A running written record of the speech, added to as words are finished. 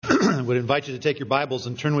would invite you to take your Bibles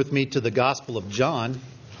and turn with me to the Gospel of John.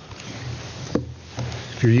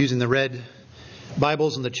 If you're using the red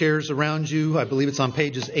Bibles and the chairs around you, I believe it's on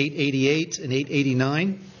pages 888 and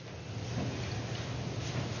 889.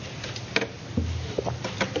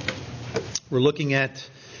 We're looking at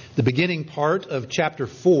the beginning part of chapter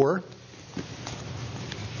 4.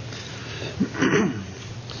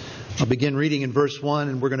 I'll begin reading in verse 1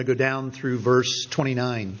 and we're going to go down through verse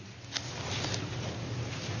 29.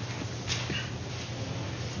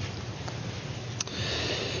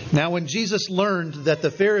 Now when Jesus learned that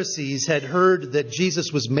the Pharisees had heard that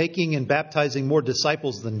Jesus was making and baptizing more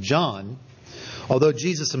disciples than John, although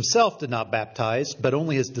Jesus himself did not baptize, but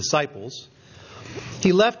only his disciples,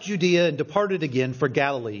 he left Judea and departed again for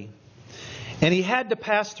Galilee. And he had to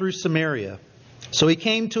pass through Samaria. So he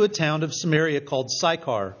came to a town of Samaria called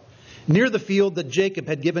Sychar, near the field that Jacob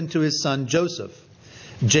had given to his son Joseph.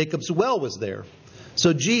 Jacob's well was there.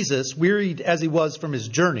 So Jesus, wearied as he was from his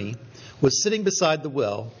journey, was sitting beside the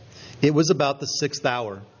well. It was about the 6th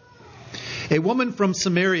hour. A woman from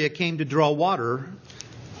Samaria came to draw water.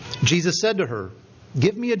 Jesus said to her,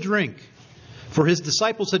 "Give me a drink," for his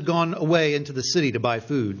disciples had gone away into the city to buy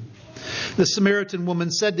food. The Samaritan woman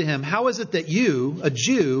said to him, "How is it that you, a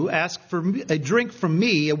Jew, ask for a drink from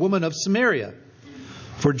me, a woman of Samaria?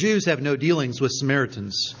 For Jews have no dealings with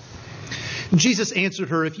Samaritans." Jesus answered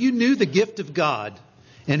her, "If you knew the gift of God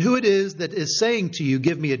and who it is that is saying to you,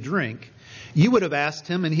 'Give me a drink,' you would have asked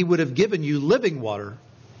him, and he would have given you living water."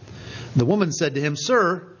 The woman said to him,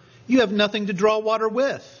 "Sir, you have nothing to draw water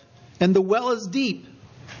with, and the well is deep.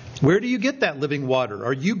 Where do you get that living water?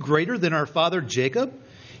 Are you greater than our father Jacob?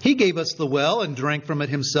 He gave us the well and drank from it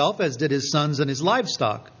himself, as did his sons and his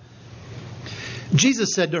livestock."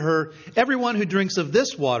 Jesus said to her, "Everyone who drinks of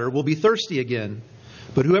this water will be thirsty again.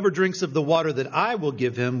 But whoever drinks of the water that I will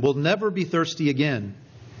give him will never be thirsty again.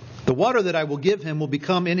 The water that I will give him will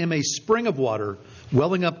become in him a spring of water,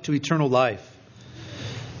 welling up to eternal life."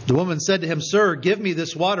 The woman said to him, "Sir, give me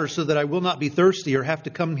this water so that I will not be thirsty or have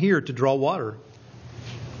to come here to draw water."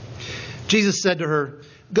 Jesus said to her,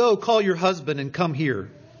 "Go, call your husband and come here."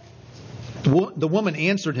 The woman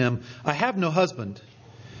answered him, "I have no husband."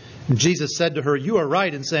 And Jesus said to her, "You are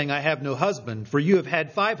right in saying, 'I have no husband,' for you have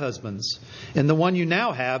had 5 husbands, and the one you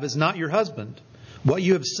now have is not your husband. What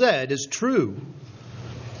you have said is true."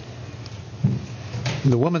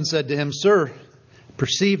 And the woman said to him, "Sir,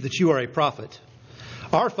 perceive that you are a prophet.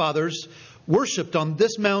 Our fathers worshipped on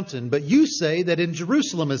this mountain, but you say that in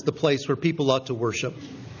Jerusalem is the place where people ought to worship."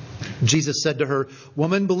 Jesus said to her,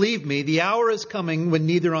 "Woman, believe me, the hour is coming when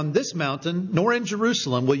neither on this mountain nor in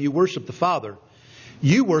Jerusalem will you worship the Father.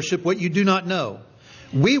 You worship what you do not know.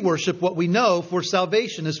 We worship what we know, for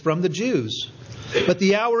salvation is from the Jews. But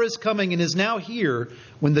the hour is coming and is now here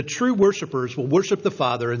when the true worshipers will worship the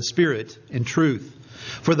Father in spirit and truth.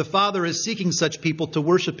 For the Father is seeking such people to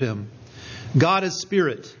worship him. God is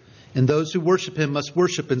spirit, and those who worship him must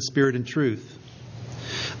worship in spirit and truth."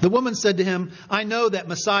 The woman said to him, "I know that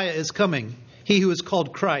Messiah is coming, he who is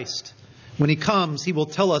called Christ. When he comes, he will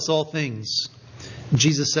tell us all things."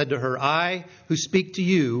 Jesus said to her, "I who speak to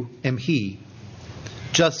you am he."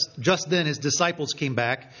 Just then his disciples came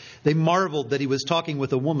back. They marveled that he was talking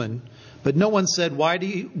with a woman, but no one said, "What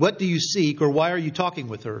do you seek?" or "Why are you talking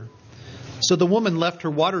with her?" So the woman left her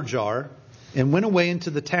water jar and went away into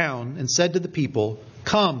the town and said to the people,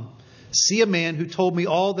 "Come, see a man who told me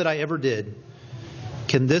all that I ever did.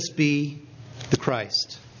 Can this be the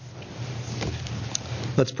Christ?"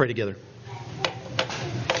 Let's pray together.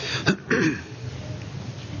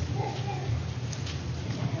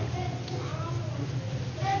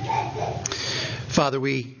 Father,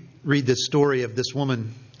 we read this story of this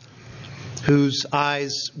woman whose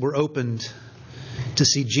eyes were opened to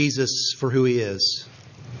see Jesus for who he is.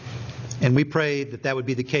 And we pray that that would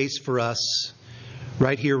be the case for us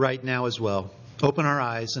right here, right now as well. Open our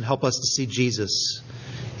eyes and help us to see Jesus.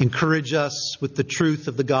 Encourage us with the truth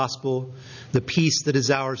of the gospel, the peace that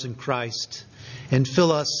is ours in Christ, and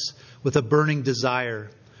fill us with a burning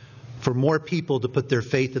desire for more people to put their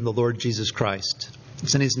faith in the Lord Jesus Christ.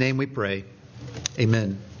 It's in his name we pray.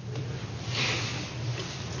 Amen.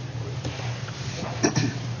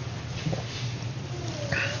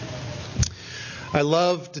 I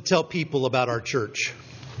love to tell people about our church.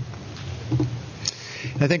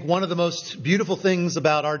 I think one of the most beautiful things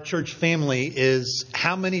about our church family is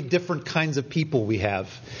how many different kinds of people we have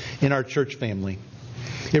in our church family.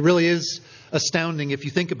 It really is astounding if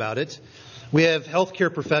you think about it. We have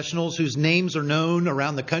healthcare professionals whose names are known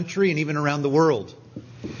around the country and even around the world.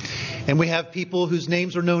 And we have people whose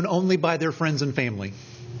names are known only by their friends and family.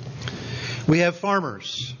 We have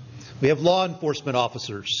farmers We have law enforcement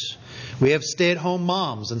officers. We have stay-at-home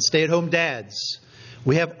moms and stay-at-home dads.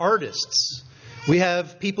 We have artists. We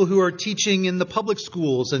have people who are teaching in the public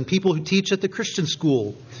schools and people who teach at the Christian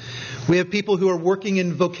school. We have people who are working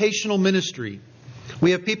in vocational ministry.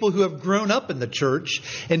 We have people who have grown up in the church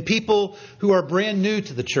and people who are brand new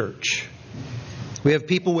to the church. We have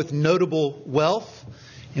people with notable wealth,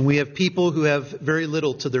 and we have people who have very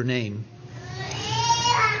little to their name.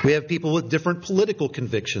 We have people with different political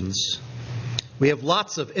convictions. We have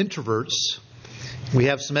lots of introverts. We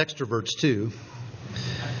have some extroverts too.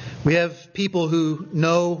 We have people who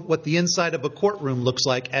know what the inside of a courtroom looks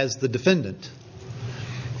like as the defendant.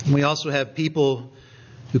 And we also have people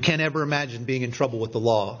who can't ever imagine being in trouble with the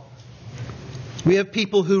law. We have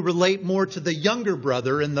people who relate more to the younger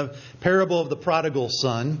brother in the parable of the prodigal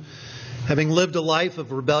son, having lived a life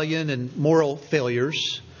of rebellion and moral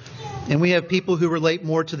failures. And we have people who relate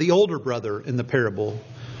more to the older brother in the parable,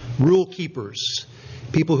 rule keepers,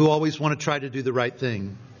 people who always want to try to do the right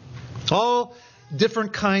thing. All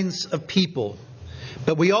different kinds of people,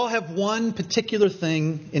 but we all have one particular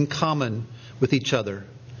thing in common with each other.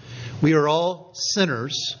 We are all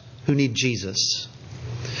sinners who need Jesus.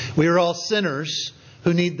 We are all sinners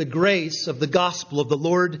who need the grace of the gospel of the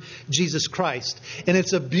Lord Jesus Christ. And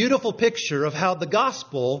it's a beautiful picture of how the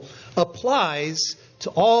gospel applies to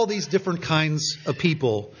all these different kinds of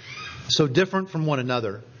people, so different from one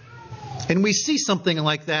another. And we see something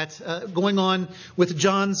like that going on with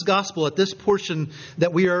John's gospel at this portion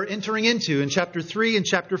that we are entering into in chapter 3 and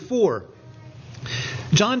chapter 4.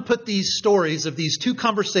 John put these stories of these two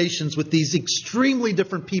conversations with these extremely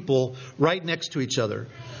different people right next to each other.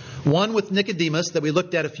 One with Nicodemus that we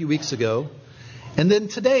looked at a few weeks ago. And then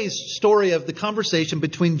today's story of the conversation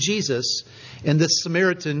between Jesus and this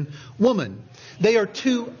Samaritan woman. They are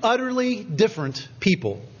two utterly different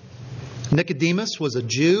people. Nicodemus was a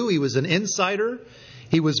Jew. He was an insider.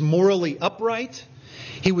 He was morally upright.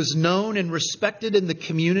 He was known and respected in the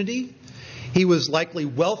community. He was likely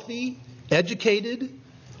wealthy, educated,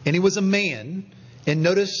 and he was a man. And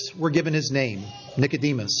notice we're given his name,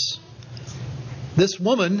 Nicodemus. This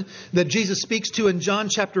woman that Jesus speaks to in John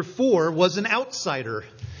chapter 4 was an outsider.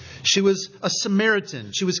 She was a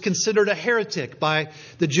Samaritan. She was considered a heretic by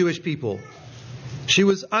the Jewish people. She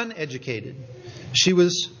was uneducated. She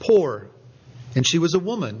was poor. And she was a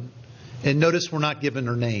woman. And notice we're not given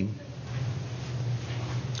her name.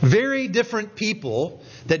 Very different people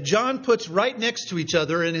that John puts right next to each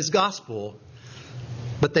other in his gospel.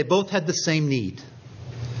 But they both had the same need.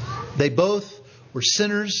 They both were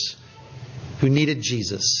sinners who needed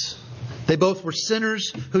Jesus. They both were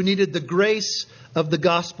sinners who needed the grace of the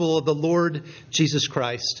gospel of the Lord Jesus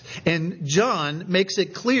Christ. And John makes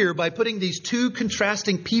it clear by putting these two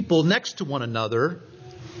contrasting people next to one another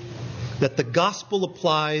that the gospel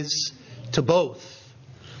applies to both.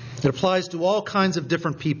 It applies to all kinds of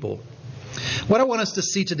different people. What I want us to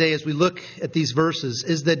see today as we look at these verses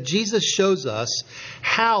is that Jesus shows us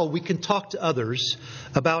how we can talk to others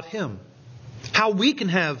about Him. How we can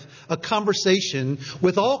have a conversation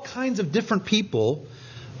with all kinds of different people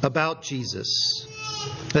about Jesus.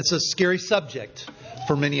 That's a scary subject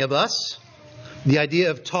for many of us. The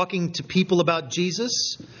idea of talking to people about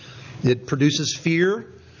Jesus, it produces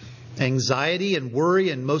fear, anxiety, and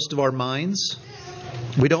worry in most of our minds.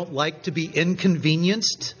 We don't like to be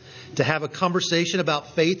inconvenienced to have a conversation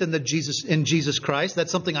about faith in Jesus Christ.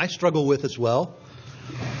 That's something I struggle with as well.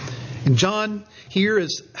 And John here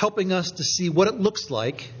is helping us to see what it looks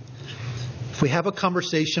like if we have a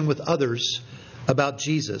conversation with others about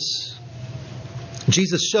Jesus.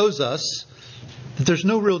 Jesus shows us that there's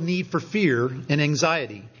no real need for fear and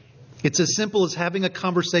anxiety. It's as simple as having a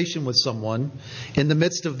conversation with someone in the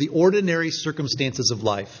midst of the ordinary circumstances of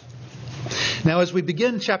life. Now, as we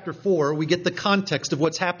begin chapter 4, we get the context of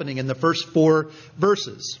what's happening in the first 4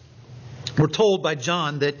 verses. We're told by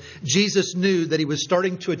John that Jesus knew that he was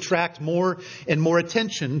starting to attract more and more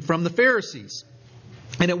attention from the Pharisees.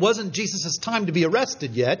 And it wasn't Jesus' time to be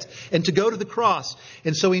arrested yet and to go to the cross.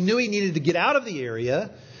 And so he knew he needed to get out of the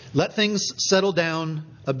area, let things settle down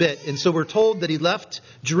a bit. And so we're told that he left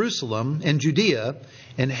Jerusalem and Judea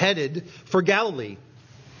and headed for Galilee.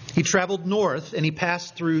 He traveled north and he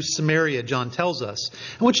passed through Samaria, John tells us.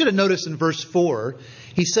 I want you to notice in verse 4,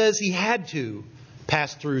 he says he had to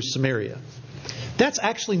pass through Samaria. That's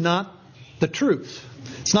actually not the truth.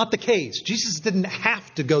 It's not the case. Jesus didn't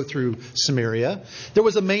have to go through Samaria. There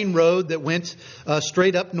was a main road that went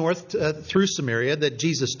straight up north through Samaria that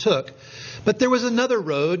Jesus took. But there was another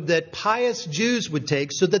road that pious Jews would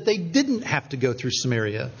take so that they didn't have to go through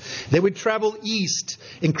Samaria. They would travel east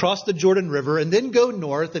and cross the Jordan River and then go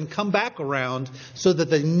north and come back around so that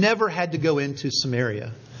they never had to go into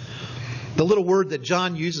Samaria. The little word that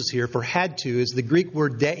John uses here for had to is the Greek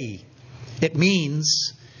word dei. It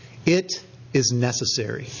means it is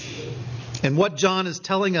necessary. And what John is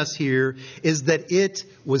telling us here is that it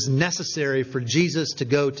was necessary for Jesus to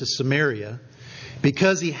go to Samaria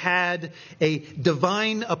because he had a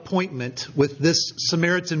divine appointment with this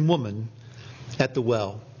Samaritan woman at the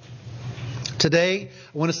well. Today,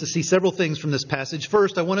 I want us to see several things from this passage.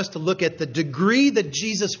 First, I want us to look at the degree that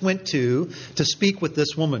Jesus went to speak with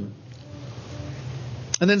this woman.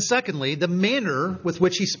 And then secondly, the manner with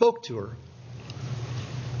which he spoke to her.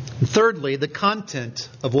 And thirdly, the content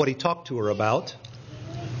of what he talked to her about.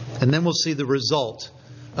 And then we'll see the result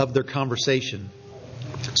of their conversation.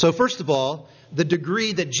 So first of all, the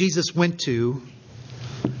degree that Jesus went to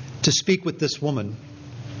speak with this woman.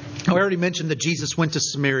 I already mentioned that Jesus went to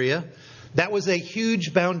Samaria. That was a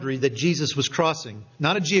huge boundary that Jesus was crossing.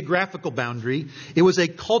 Not a geographical boundary. It was a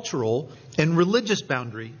cultural and religious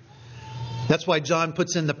boundary. That's why John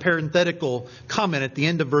puts in the parenthetical comment at the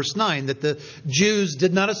end of verse 9 that the Jews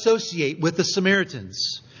did not associate with the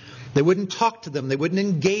Samaritans. They wouldn't talk to them. They wouldn't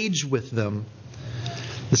engage with them.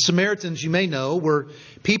 The Samaritans, you may know, were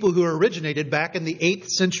people who originated back in the 8th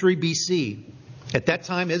century BC. At that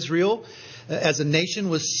time, Israel, as a nation,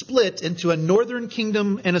 was split into a northern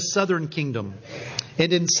kingdom and a southern kingdom.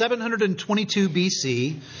 And in 722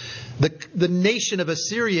 BC, the nation of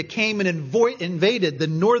Assyria came and invaded the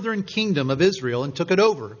northern kingdom of Israel and took it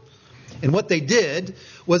over. And what they did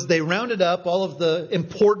was they rounded up all of the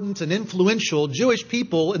important and influential Jewish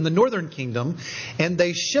people in the northern kingdom and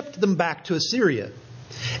they shipped them back to Assyria.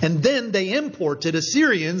 And then they imported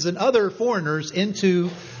Assyrians and other foreigners into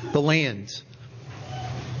the land.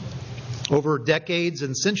 Over decades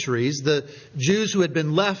and centuries, the Jews who had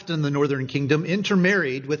been left in the northern kingdom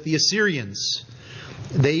intermarried with the Assyrians.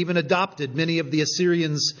 They even adopted many of the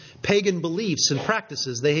Assyrians' pagan beliefs and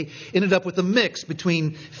practices. They ended up with a mix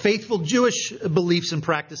between faithful Jewish beliefs and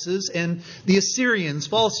practices and the Assyrians'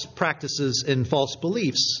 false practices and false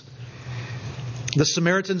beliefs. The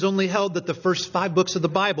Samaritans only held that the first 5 books of the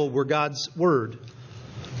Bible were God's Word.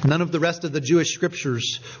 None of the rest of the Jewish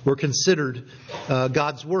scriptures were considered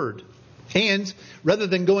God's Word. And rather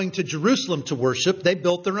than going to Jerusalem to worship, they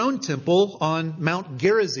built their own temple on Mount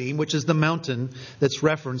Gerizim, which is the mountain that's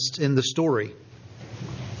referenced in the story.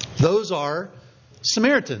 Those are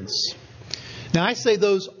Samaritans. Now, I say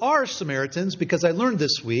those are Samaritans because I learned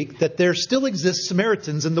this week that there still exist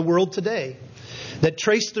Samaritans in the world today that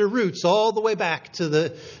trace their roots all the way back to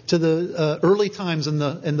the early times in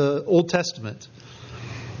the Old Testament.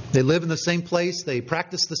 They live in the same place. They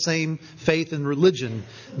practice the same faith and religion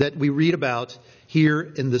that we read about here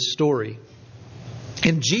in this story.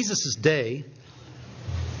 In Jesus' day,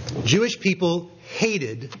 Jewish people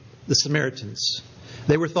hated the Samaritans.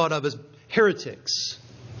 They were thought of as heretics.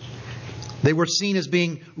 They were seen as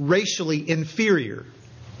being racially inferior.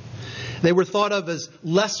 They were thought of as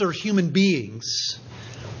lesser human beings.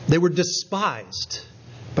 They were despised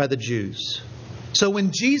by the Jews. So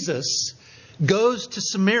when Jesus goes to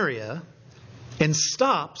Samaria and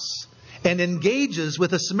stops and engages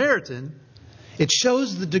with a Samaritan, it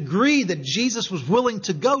shows the degree that Jesus was willing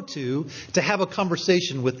to go to have a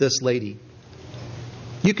conversation with this lady.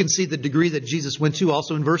 You can see the degree that Jesus went to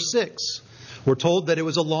also in verse 6. We're told that it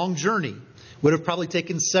was a long journey. Would have probably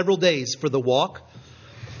taken several days for the walk.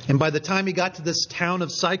 And by the time he got to this town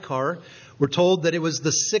of Sychar, we're told that it was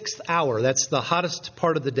the 6th hour. That's the hottest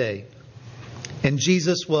part of the day. And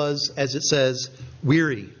Jesus was, as it says,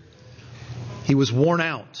 weary. He was worn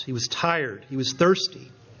out. He was tired. He was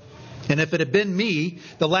thirsty. And if it had been me,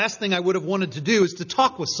 the last thing I would have wanted to do is to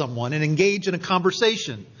talk with someone and engage in a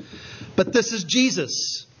conversation. But this is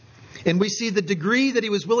Jesus. And we see the degree that he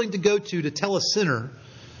was willing to go to tell a sinner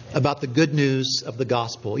about the good news of the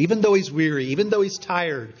gospel. Even though he's weary, even though he's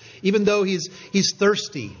tired, even though he's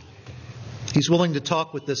thirsty, he's willing to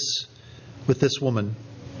talk with this woman.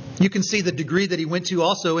 You can see the degree that he went to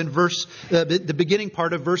also in the beginning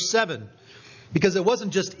part of verse 7. Because it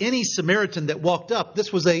wasn't just any Samaritan that walked up.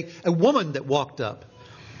 This was a woman that walked up.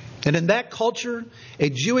 And in that culture, a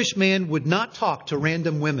Jewish man would not talk to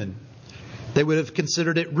random women. They would have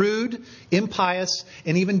considered it rude, impious,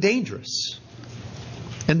 and even dangerous.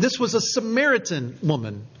 And this was a Samaritan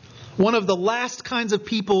woman. One of the last kinds of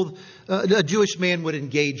people a Jewish man would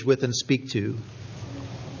engage with and speak to.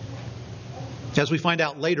 As we find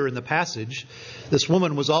out later in the passage, this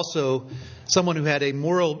woman was also someone who had a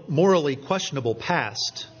morally questionable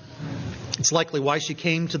past. It's likely why she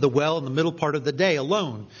came to the well in the middle part of the day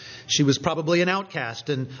alone. She was probably an outcast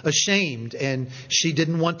and ashamed, and she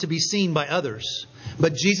didn't want to be seen by others.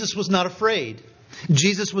 But Jesus was not afraid.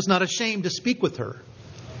 Jesus was not ashamed to speak with her.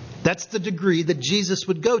 That's the degree that Jesus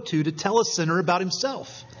would go to tell a sinner about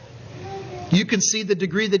himself. You can see the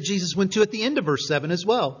degree that Jesus went to at the end of verse 7 as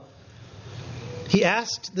well. He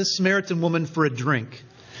asked this Samaritan woman for a drink.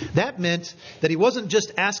 That meant that he wasn't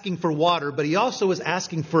just asking for water, but he also was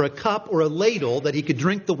asking for a cup or a ladle that he could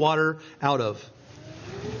drink the water out of.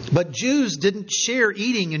 But Jews didn't share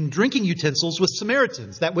eating and drinking utensils with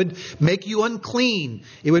Samaritans. That would make you unclean.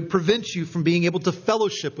 It would prevent you from being able to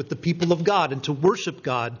fellowship with the people of God and to worship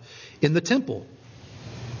God in the temple.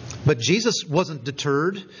 But Jesus wasn't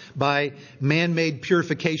deterred by man-made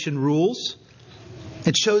purification rules.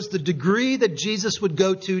 It shows the degree that Jesus would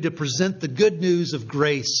go to present the good news of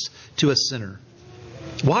grace to a sinner.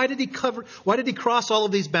 Why did he cross all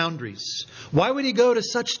of these boundaries? Why would he go to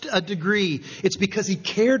such a degree? It's because he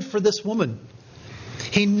cared for this woman.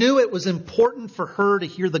 He knew it was important for her to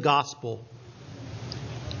hear the gospel.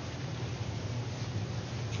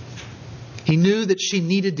 He knew that she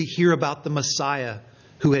needed to hear about the Messiah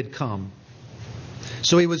who had come.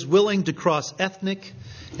 So he was willing to cross ethnic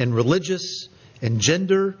and religious and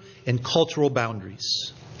gender and cultural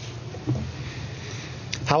boundaries.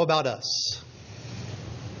 How about us?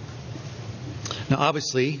 Now,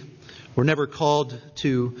 obviously, we're never called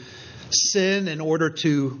to sin in order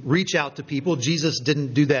to reach out to people. Jesus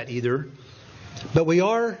didn't do that either. But we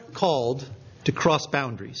are called to cross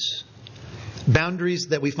boundaries. Boundaries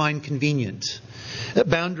that we find convenient.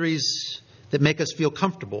 Boundaries that make us feel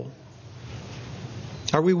comfortable.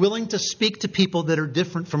 Are we willing to speak to people that are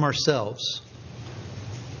different from ourselves?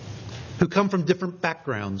 Who come from different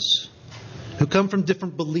backgrounds, who come from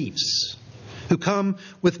different beliefs, who come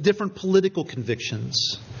with different political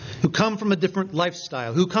convictions, who come from a different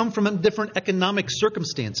lifestyle, who come from different economic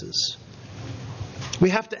circumstances.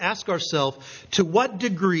 We have to ask ourselves, to what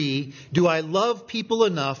degree do I love people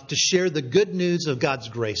enough to share the good news of God's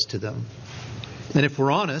grace to them? And if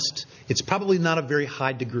we're honest, it's probably not a very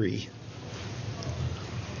high degree.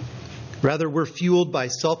 Rather, we're fueled by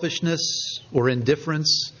selfishness or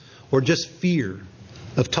indifference or just fear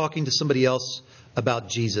of talking to somebody else about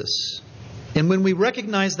Jesus. And when we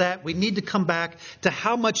recognize that, we need to come back to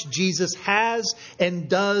how much Jesus has and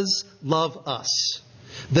does love us.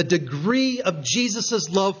 The degree of Jesus'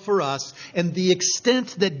 love for us and the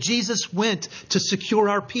extent that Jesus went to secure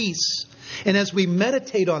our peace. And as we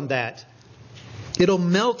meditate on that, it'll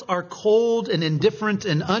melt our cold and indifferent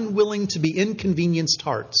and unwilling to be inconvenienced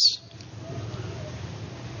hearts.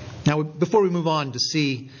 Now, before we move on to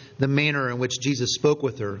see the manner in which Jesus spoke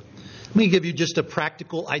with her, let me give you just a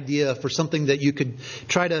practical idea for something that you could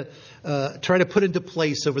try to put into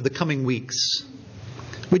place over the coming weeks.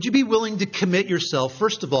 Would you be willing to commit yourself,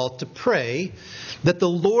 first of all, to pray that the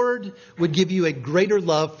Lord would give you a greater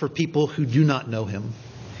love for people who do not know Him?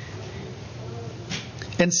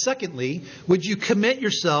 And secondly, would you commit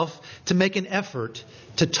yourself to make an effort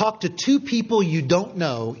to talk to 2 people you don't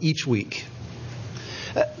know each week?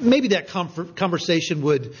 Maybe that conversation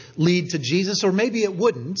would lead to Jesus, or maybe it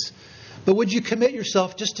wouldn't. But would you commit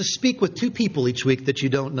yourself just to speak with 2 people each week that you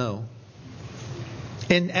don't know?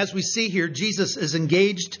 And as we see here, Jesus is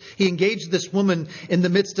engaged. He engaged this woman in the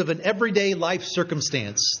midst of an everyday life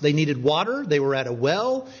circumstance. They needed water, they were at a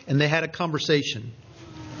well, and they had a conversation.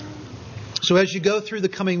 So as you go through the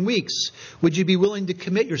coming weeks, would you be willing to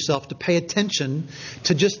commit yourself to pay attention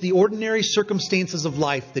to just the ordinary circumstances of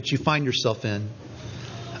life that you find yourself in?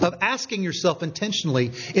 Of asking yourself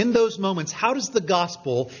intentionally in those moments, how does the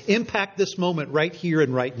gospel impact this moment right here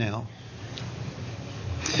and right now?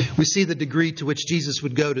 We see the degree to which Jesus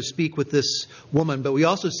would go to speak with this woman, but we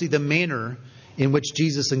also see the manner in which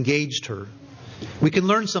Jesus engaged her. We can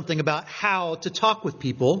learn something about how to talk with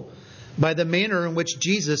people by the manner in which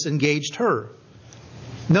Jesus engaged her.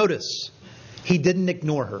 Notice, He didn't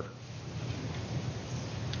ignore her.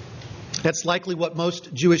 That's likely what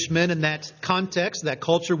most Jewish men in that context, that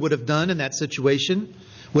culture would have done in that situation.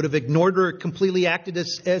 Would have ignored her, completely acted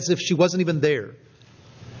as if she wasn't even there.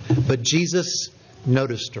 But Jesus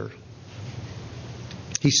noticed her.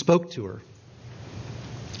 He spoke to her.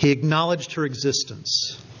 He acknowledged her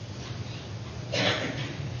existence.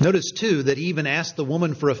 Notice too that He even asked the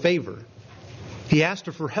woman for a favor. He asked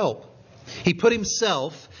her for help. He put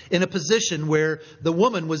Himself in a position where the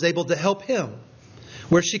woman was able to help Him.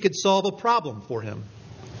 where she could solve a problem for him.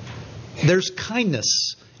 There's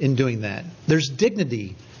kindness in doing that. There's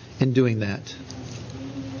dignity in doing that.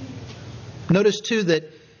 Notice too that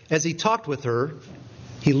as he talked with her,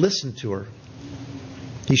 he listened to her.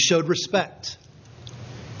 He showed respect.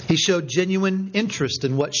 He showed genuine interest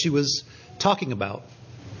in what she was talking about.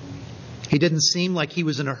 He didn't seem like he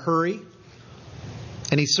was in a hurry,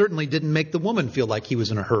 and he certainly didn't make the woman feel like he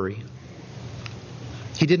was in a hurry.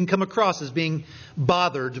 He didn't come across as being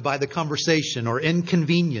bothered by the conversation or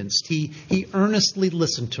inconvenienced. He earnestly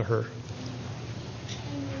listened to her.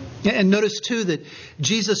 And notice too that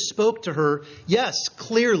Jesus spoke to her, yes,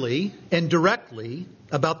 clearly and directly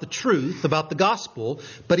about the truth, about the gospel,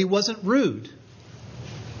 but he wasn't rude.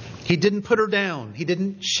 He didn't put her down. He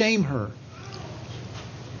didn't shame her.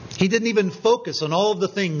 He didn't even focus on all of the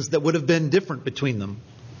things that would have been different between them.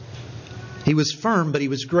 He was firm, but he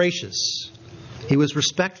was gracious. He was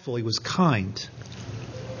respectful. He was kind.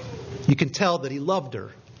 You can tell that he loved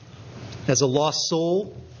her as a lost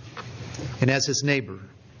soul and as his neighbor.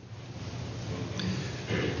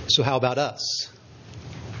 So how about us?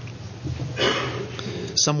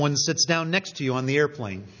 Someone sits down next to you on the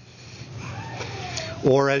airplane,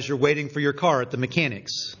 or as you're waiting for your car at the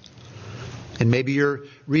mechanics, and maybe you're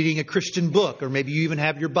reading a Christian book, or maybe you even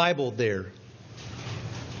have your Bible there.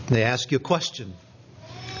 They ask you a question,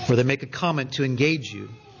 or they make a comment to engage you.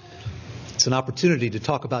 It's an opportunity to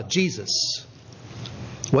talk about Jesus.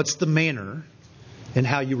 What's the manner in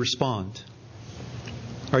how you respond?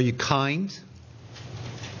 Are you kind?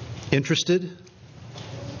 Interested?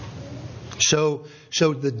 Show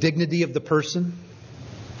the dignity of the person?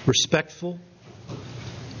 Respectful?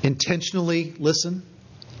 Intentionally listen?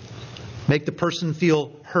 Make the person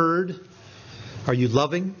feel heard? Are you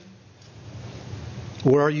loving?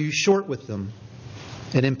 Or are you short with them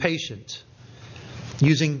and impatient?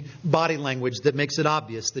 Using body language that makes it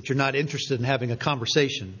obvious that you're not interested in having a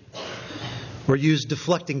conversation. Or use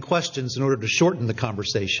deflecting questions in order to shorten the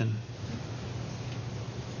conversation.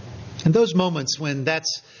 In those moments when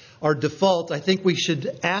that's our default, I think we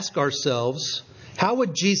should ask ourselves, how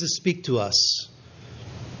would Jesus speak to us?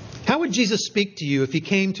 How would Jesus speak to you if he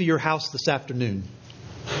came to your house this afternoon?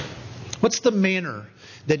 What's the manner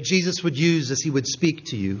that Jesus would use as he would speak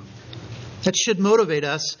to you? That should motivate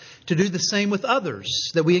us to do the same with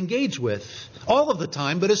others that we engage with all of the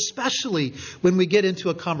time, but especially when we get into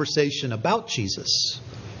a conversation about Jesus.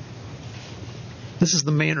 This is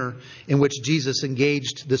the manner in which Jesus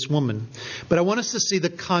engaged this woman. But I want us to see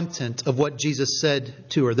the content of what Jesus said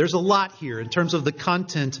to her. There's a lot here in terms of the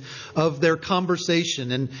content of their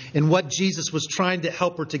conversation and what Jesus was trying to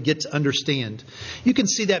help her to get to understand. You can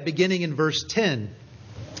see that beginning in verse 10.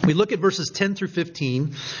 We look at verses 10 through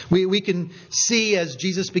 15. We can see as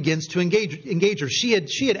Jesus begins to engage her. She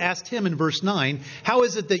had asked him in verse 9, "How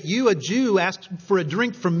is it that you, a Jew, ask for a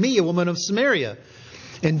drink from me, a woman of Samaria?"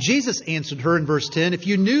 And Jesus answered her in verse 10, "If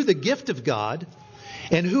you knew the gift of God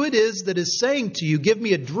and who it is that is saying to you, 'Give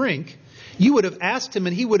me a drink,' you would have asked him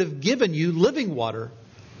and he would have given you living water."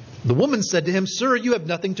 The woman said to him, "Sir, you have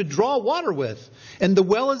nothing to draw water with, and the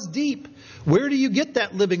well is deep. Where do you get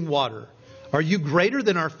that living water? Are you greater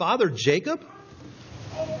than our father Jacob?"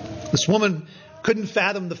 This woman couldn't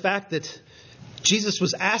fathom the fact that Jesus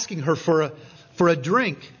was asking her for a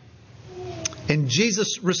drink. And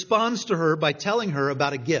Jesus responds to her by telling her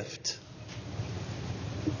about a gift.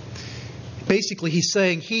 Basically, he's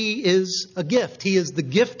saying he is a gift. He is the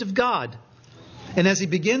gift of God. And as he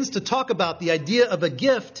begins to talk about the idea of a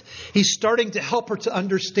gift, he's starting to help her to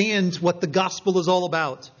understand what the gospel is all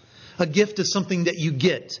about. A gift is something that you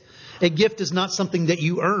get. A gift is not something that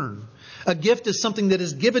you earn. A gift is something that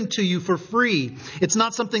is given to you for free. It's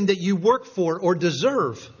not something that you work for or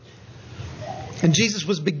deserve. And Jesus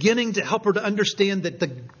was beginning to help her to understand that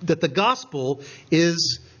the gospel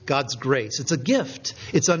is God's grace. It's a gift.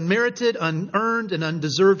 It's unmerited, unearned, and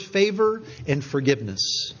undeserved favor and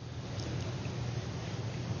forgiveness.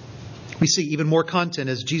 We see even more content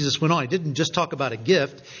as Jesus went on. He didn't just talk about a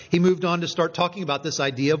gift. He moved on to start talking about this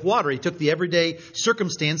idea of water. He took the everyday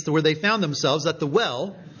circumstance to where they found themselves at the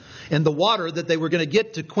well and the water that they were going to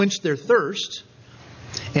get to quench their thirst.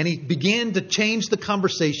 And he began to change the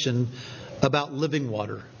conversation about living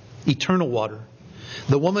water, eternal water.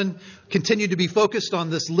 The woman continued to be focused on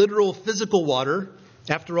this literal physical water.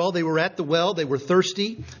 After all, they were at the well, they were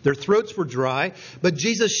thirsty, their throats were dry, but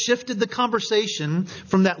Jesus shifted the conversation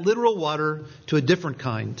from that literal water to a different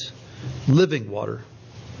kind, living water.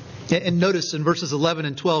 And notice in verses 11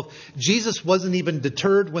 and 12, Jesus wasn't even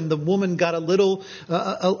deterred when the woman got a little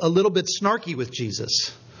bit snarky with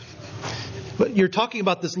Jesus. But you're talking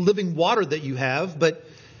about this living water that you have, but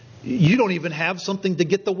you don't even have something to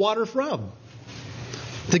get the water from,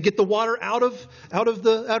 to get the water out of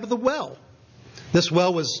the well. This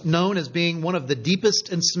well was known as being one of the deepest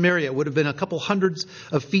in Samaria. It would have been a couple hundreds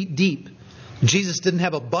of feet deep. Jesus didn't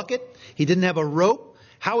have a bucket. He didn't have a rope.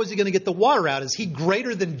 How is he going to get the water out? Is he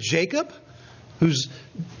greater than Jacob, whose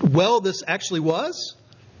well this actually was?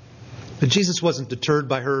 But Jesus wasn't deterred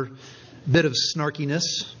by her bit of snarkiness.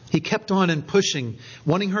 He kept on and pushing,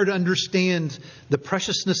 wanting her to understand the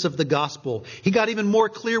preciousness of the gospel. He got even more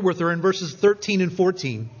clear with her in verses 13 and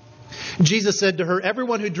 14. Jesus said to her,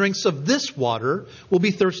 "Everyone who drinks of this water will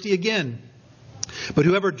be thirsty again. But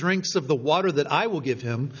whoever drinks of the water that I will give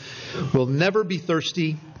him will never be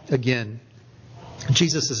thirsty again."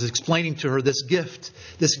 Jesus is explaining to her this gift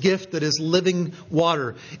that is living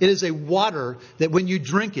water. It is a water that when you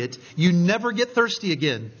drink it, you never get thirsty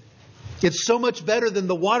again. It's so much better than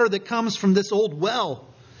the water that comes from this old well.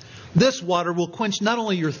 This water will quench not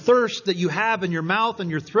only your thirst that you have in your mouth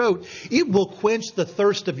and your throat, it will quench the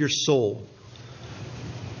thirst of your soul.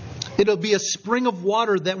 It'll be a spring of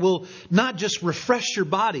water that will not just refresh your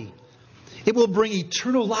body, it will bring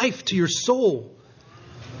eternal life to your soul.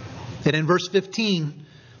 And in verse 15,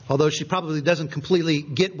 although she probably doesn't completely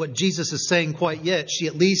get what Jesus is saying quite yet, she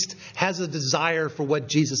at least has a desire for what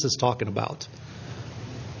Jesus is talking about.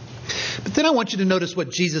 But then I want you to notice what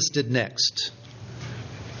Jesus did next.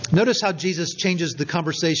 Notice how Jesus changes the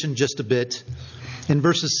conversation just a bit in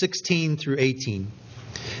verses 16 through 18.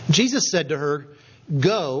 Jesus said to her,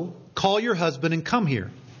 "Go, call your husband and come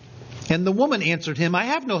here." And the woman answered him, "I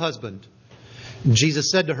have no husband."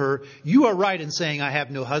 Jesus said to her, "You are right in saying, 'I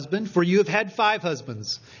have no husband,' for you have had 5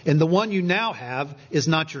 husbands, and the one you now have is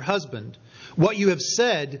not your husband. What you have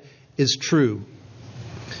said is true."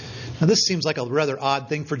 Now this seems like a rather odd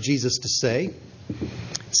thing for Jesus to say.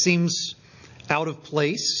 It seems out of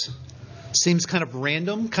place, seems kind of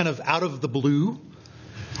random, kind of out of the blue.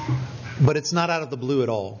 But it's not out of the blue at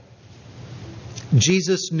all.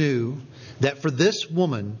 Jesus knew that for this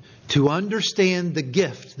woman to understand the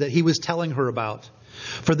gift that he was telling her about,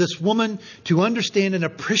 for this woman to understand and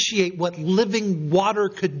appreciate what living water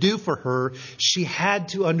could do for her, she had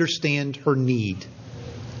to understand her need.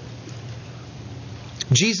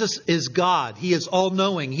 Jesus is God. He is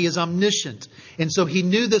all-knowing. He is omniscient. And so he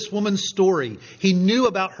knew this woman's story. He knew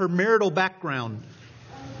about her marital background.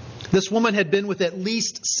 This woman had been with at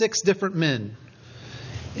least 6 different men.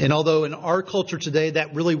 And although in our culture today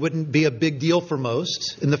that really wouldn't be a big deal for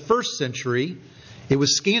most, in the first century it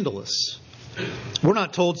was scandalous. We're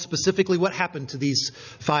not told specifically what happened to these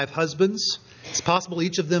 5 husbands. It's possible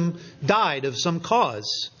each of them died of some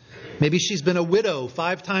cause. Maybe she's been a widow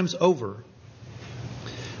 5 times over.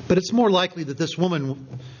 But it's more likely that this woman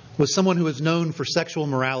was someone who was known for sexual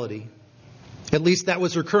immorality. At least that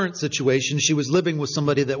was her current situation. She was living with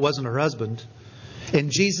somebody that wasn't her husband.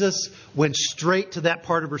 And Jesus went straight to that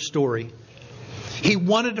part of her story. He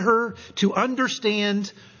wanted her to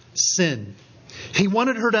understand sin. He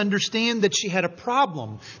wanted her to understand that she had a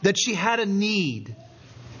problem, that she had a need.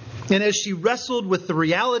 And as she wrestled with the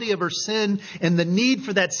reality of her sin and the need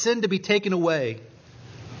for that sin to be taken away,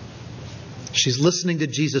 she's listening to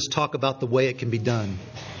Jesus talk about the way it can be done.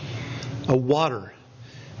 A water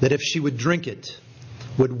that if she would drink it,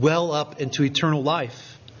 would well up into eternal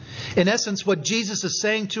life. In essence, what Jesus is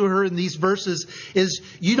saying to her in these verses is,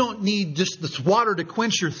 you don't need just this water to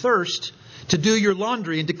quench your thirst, to do your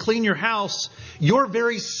laundry and to clean your house. Your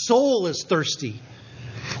very soul is thirsty.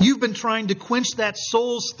 You've been trying to quench that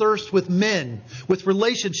soul's thirst with men, with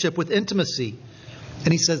relationship, with intimacy.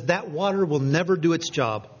 And he says that water will never do its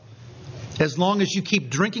job. As long as you keep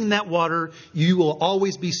drinking that water, you will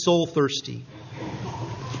always be soul thirsty.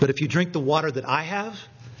 But if you drink the water that I have,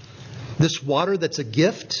 this water that's a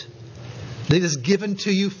gift, that is given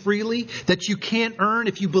to you freely, that you can't earn,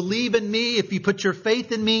 if you believe in me, if you put your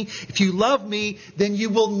faith in me, if you love me, then you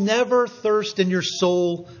will never thirst in your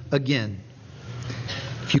soul again.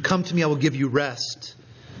 If you come to me, I will give you rest,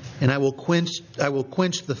 and I will quench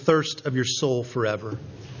the thirst of your soul forever.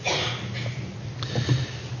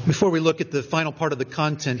 Before we look at the final part of the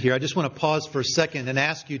content here, I just want to pause for a second and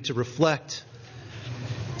ask you to reflect.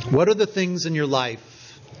 What are the things in your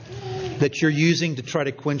life that you're using to try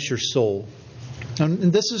to quench your soul?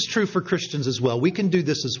 And this is true for Christians as well. We can do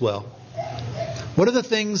this as well. What are the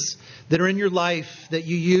things that are in your life that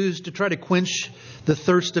you use to try to quench the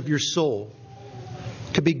thirst of your soul?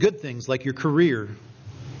 It could be good things like your career,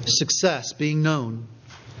 success, being known,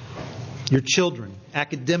 your children,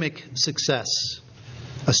 academic success,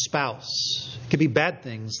 a spouse. It could be bad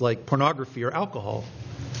things like pornography or alcohol.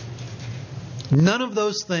 None of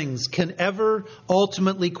those things can ever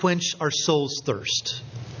ultimately quench our soul's thirst.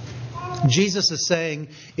 Jesus is saying,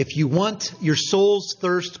 if you want your soul's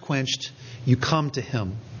thirst quenched, you come to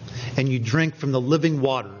Him and you drink from the living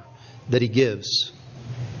water that He gives.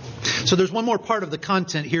 So there's one more part of the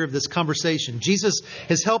content here of this conversation. Jesus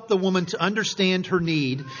has helped the woman to understand her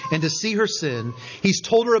need and to see her sin. He's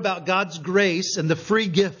told her about God's grace and the free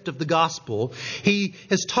gift of the gospel. He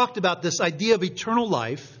has talked about this idea of eternal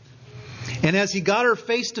life. And as He got her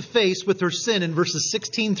face to face with her sin in verses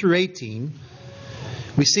 16 through 18,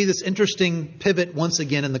 we see this interesting pivot once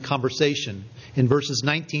again in the conversation in verses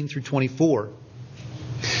 19 through 24.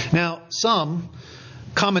 Now, some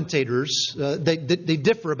commentators, they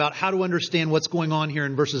differ about how to understand what's going on here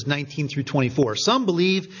in verses 19 through 24. Some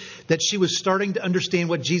believe that she was starting to understand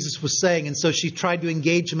what Jesus was saying, and so she tried to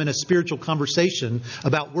engage Him in a spiritual conversation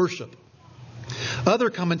about worship. Other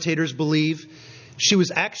commentators believe she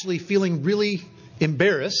was actually feeling really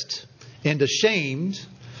embarrassed and ashamed,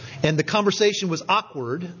 and the conversation was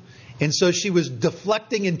awkward, and so she was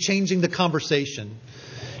deflecting and changing the conversation.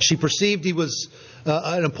 She perceived He was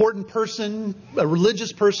an important person, a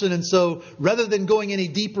religious person, and so rather than going any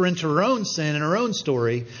deeper into her own sin and her own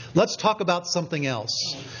story, let's talk about something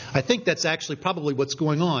else. I think that's actually probably what's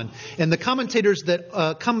going on. And the commentators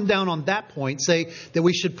that come down on that point say that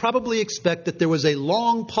we should probably expect that there was a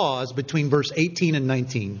long pause between verse 18 and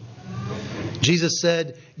 19. Jesus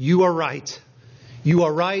said, "You are right. You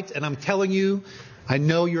are right, and I'm telling you, I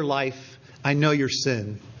know your life. I know your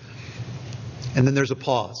sin." And then there's a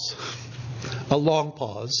pause. A long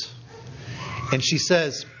pause. And she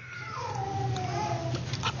says,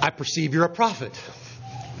 "I perceive you're a prophet.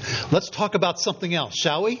 Let's talk about something else,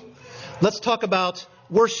 shall we? Let's talk about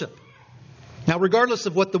worship." Now, regardless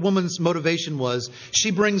of what the woman's motivation was,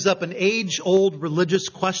 she brings up an age-old religious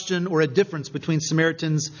question or a difference between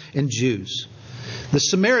Samaritans and Jews. The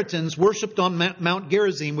Samaritans worshipped on Mount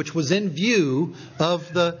Gerizim, which was in view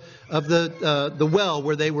of the well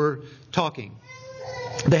where they were talking.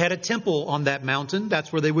 They had a temple on that mountain.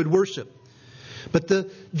 That's where they would worship. But the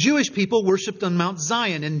Jewish people worshipped on Mount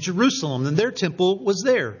Zion in Jerusalem, and their temple was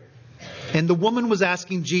there. And the woman was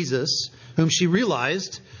asking Jesus, whom she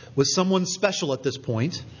realized was someone special at this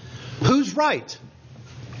point, who's right?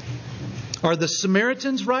 Are the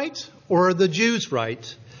Samaritans right, or are the Jews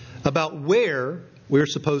right about where we're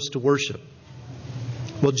supposed to worship?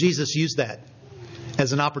 Well, Jesus used that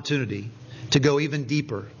as an opportunity to go even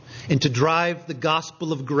deeper and to drive the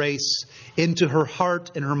gospel of grace into her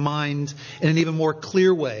heart and her mind in an even more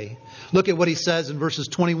clear way. Look at what He says in verses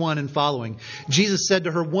 21 and following. Jesus said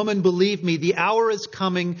to her, "Woman, believe me, the hour is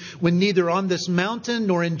coming when neither on this mountain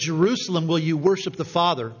nor in Jerusalem will you worship the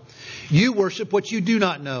Father. You worship what you do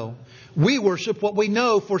not know. We worship what we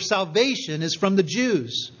know, for salvation is from the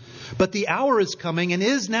Jews. But the hour is coming and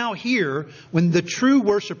is now here when the true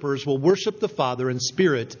worshipers will worship the Father in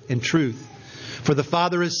spirit and truth. For the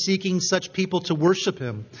Father is seeking such people to worship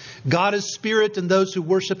Him. God is spirit, and those who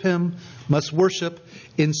worship Him must worship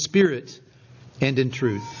in spirit and in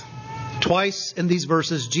truth." Twice in these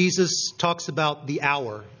verses, Jesus talks about the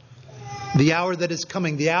hour. The hour that is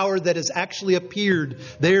coming. The hour that has actually appeared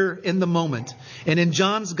there in the moment. And in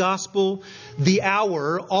John's Gospel, the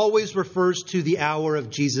hour always refers to the hour of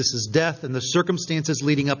Jesus' death and the circumstances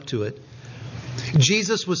leading up to it.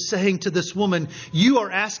 Jesus was saying to this woman, "You are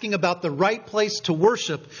asking about the right place to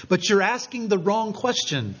worship, but you're asking the wrong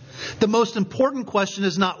question. The most important question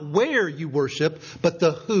is not where you worship, but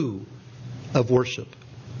the who of worship."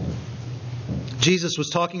 Jesus was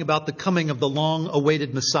talking about the coming of the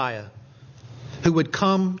long-awaited Messiah, who would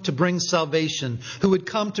come to bring salvation, who would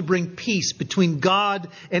come to bring peace between God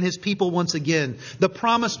and His people once again. The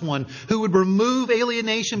promised one who would remove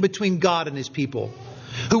alienation between God and His people,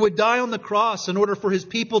 who would die on the cross in order for His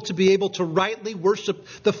people to be able to rightly worship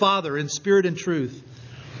the Father in spirit and truth,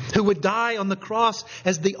 who would die on the cross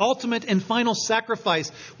as the ultimate and final sacrifice,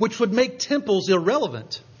 which would make temples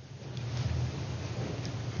irrelevant,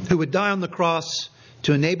 who would die on the cross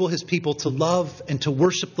to enable His people to love and to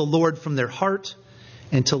worship the Lord from their heart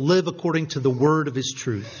and to live according to the word of His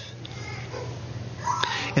truth.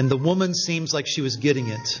 And the woman seems like she was getting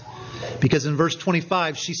it, because in verse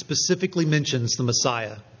 25, she specifically mentions the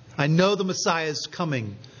Messiah. "I know the Messiah is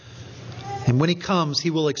coming. And when He comes, He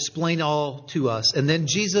will explain all to us." And then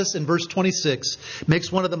Jesus, in verse 26,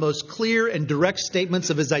 makes one of the most clear and direct statements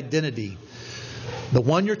of His identity. "The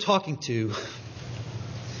one you're talking to,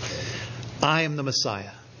 I am the Messiah.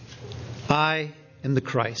 I am the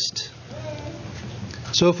Christ."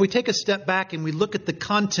 So if we take a step back and we look at the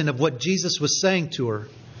content of what Jesus was saying to her,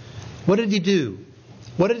 what did He do?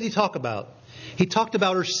 What did He talk about? He talked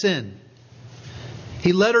about her sin.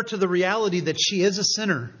 He led her to the reality that she is a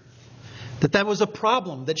sinner, That was a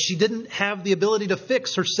problem that she didn't have the ability to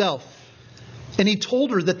fix herself. And He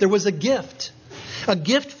told her that there was a gift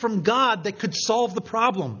from God that could solve the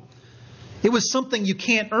problem. It was something you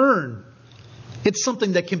can't earn. It's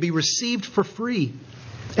something that can be received for free.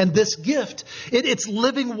 And this gift, it's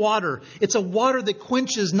living water. It's a water that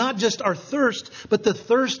quenches not just our thirst, but the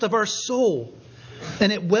thirst of our soul.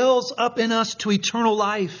 And it wells up in us to eternal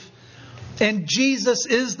life. And Jesus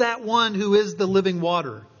is that one who is the living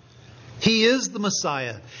water. He is the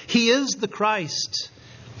Messiah. He is the Christ.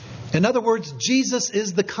 In other words, Jesus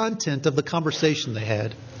is the content of the conversation they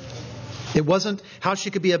had. It wasn't how she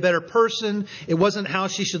could be a better person. It wasn't how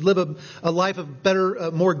she should live a life of better,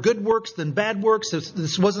 more good works than bad works.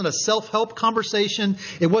 This wasn't a self-help conversation.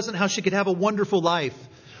 It wasn't how she could have a wonderful life.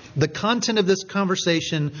 The content of this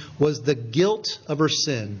conversation was the guilt of her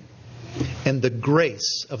sin and the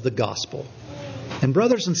grace of the gospel. And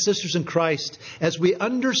brothers and sisters in Christ, as we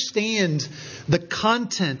understand the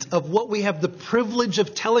content of what we have the privilege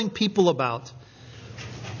of telling people about,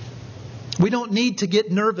 we don't need to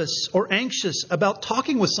get nervous or anxious about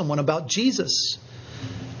talking with someone about Jesus.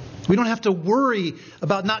 We don't have to worry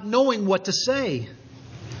about not knowing what to say.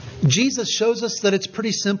 Jesus shows us that it's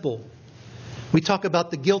pretty simple. We talk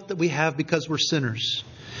about the guilt that we have because we're sinners.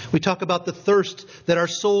 We talk about the thirst that our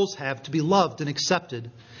souls have to be loved and accepted.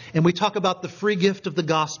 And we talk about the free gift of the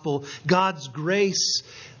gospel, God's grace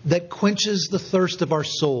that quenches the thirst of our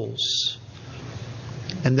souls.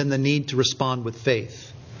 And then the need to respond with faith.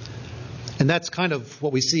 And that's kind of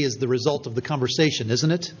what we see as the result of the conversation, isn't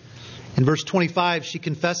it? In verse 25, she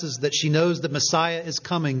confesses that she knows that Messiah is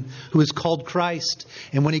coming, who is called Christ.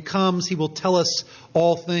 And when He comes, He will tell us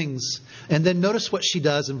all things. And then notice what she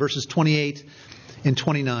does in verses 28 and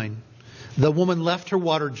 29. The woman left her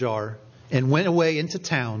water jar and went away into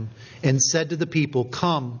town and said to the people,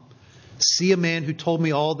 "Come, see a man who told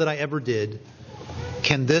me all that I ever did.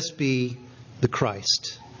 Can this be the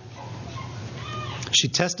Christ?" She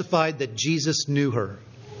testified that Jesus knew her.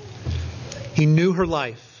 He knew her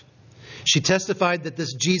life. She testified that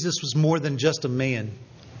this Jesus was more than just a man.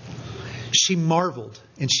 She marveled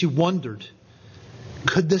and she wondered,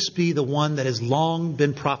 could this be the one that has long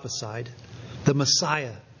been prophesied? The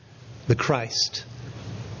Messiah, the Christ.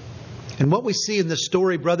 And what we see in this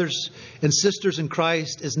story, brothers and sisters in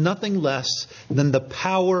Christ, is nothing less than the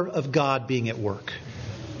power of God being at work.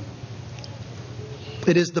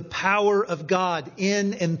 It is the power of God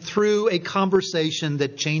in and through a conversation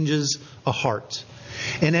that changes a heart.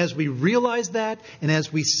 And as we realize that and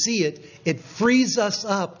as we see it, it frees us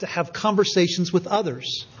up to have conversations with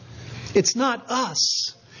others. It's not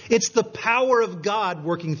us. It's the power of God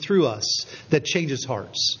working through us that changes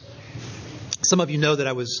hearts. Some of you know that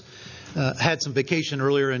I had some vacation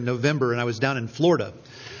earlier in November and I was down in Florida.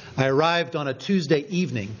 I arrived on a Tuesday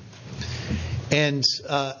evening. And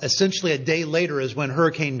essentially a day later is when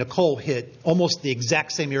Hurricane Nicole hit almost the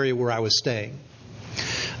exact same area where I was staying.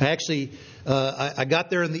 I got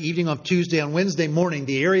there in the evening of Tuesday. On Wednesday morning,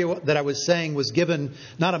 the area that I was staying was given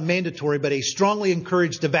not a mandatory, but a strongly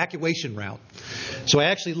encouraged evacuation route. So I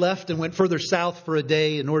actually left and went further south for a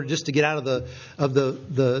day in order just to get out of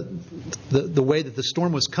the way that the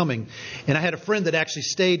storm was coming. And I had a friend that actually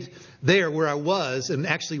stayed there where I was and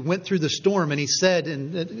actually went through the storm. And he said,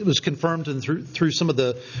 and it was confirmed and through some of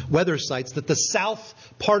the weather sites, that the south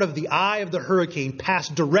part of the eye of the hurricane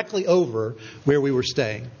passed directly over where we were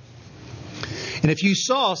staying. And if you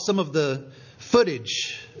saw some of the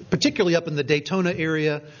footage, particularly up in the Daytona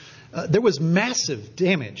area, there was massive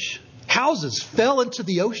damage. Houses fell into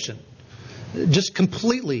the ocean, just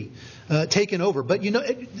completely taken over. But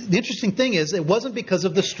the interesting thing is it wasn't because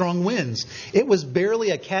of the strong winds. It was barely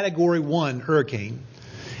a Category 1 hurricane.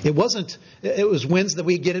 It was winds that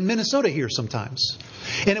we get in Minnesota here sometimes.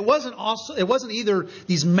 And it wasn't either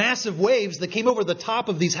these massive waves that came over the top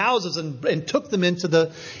of these houses and took them into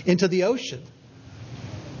the ocean.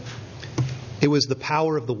 It was the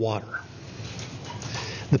power of the water.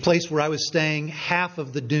 The place where I was staying, half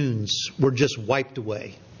of the dunes were just wiped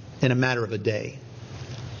away in a matter of a day.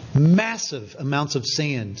 Massive amounts of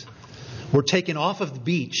sand were taken off of the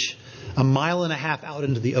beach a mile and a half out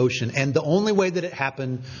into the ocean. And the only way that it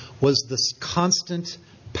happened was this constant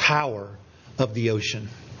power of the ocean.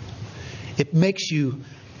 It makes you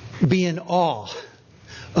be in awe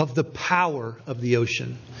of the power of the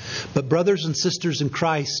ocean. But brothers and sisters in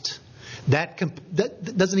Christ, that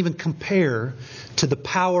doesn't even compare to the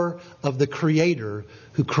power of the Creator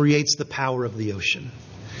who creates the power of the ocean.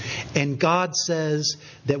 And God says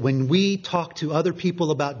that when we talk to other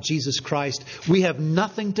people about Jesus Christ, we have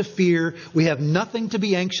nothing to fear. We have nothing to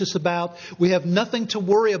be anxious about. We have nothing to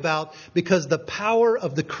worry about, because the power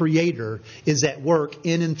of the Creator is at work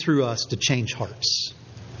in and through us to change hearts.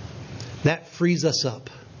 That frees us up.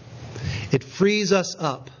 It frees us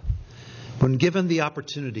up when given the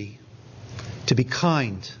opportunity to be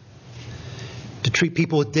kind, to treat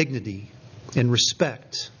people with dignity and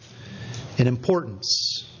respect and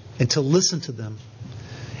importance, and to listen to them,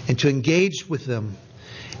 and to engage with them,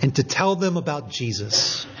 and to tell them about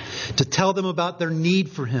Jesus, to tell them about their need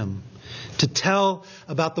for Him, to tell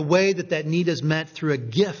about the way that that need is met through a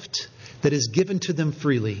gift that is given to them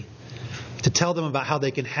freely, to tell them about how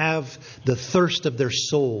they can have the thirst of their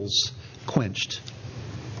souls quenched.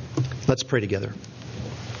 Let's pray together.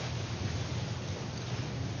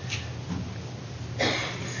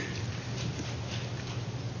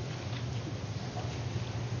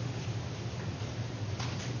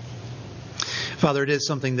 Father, it is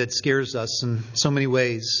something that scares us in so many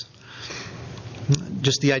ways.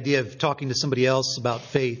 Just the idea of talking to somebody else about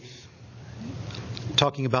faith,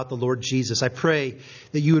 talking about the Lord Jesus. I pray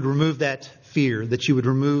that you would remove that fear, that you would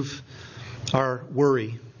remove our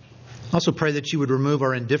worry. I also pray that you would remove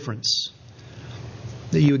our indifference,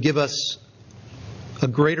 that you would give us a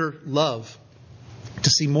greater love to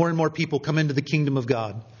see more and more people come into the kingdom of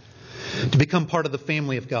God, to become part of the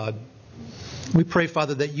family of God. We pray,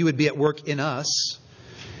 Father, that you would be at work in us,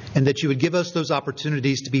 and that you would give us those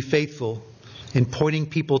opportunities to be faithful in pointing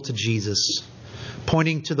people to Jesus,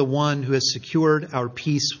 pointing to the one who has secured our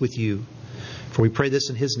peace with you. For we pray this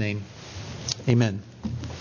in His name. Amen.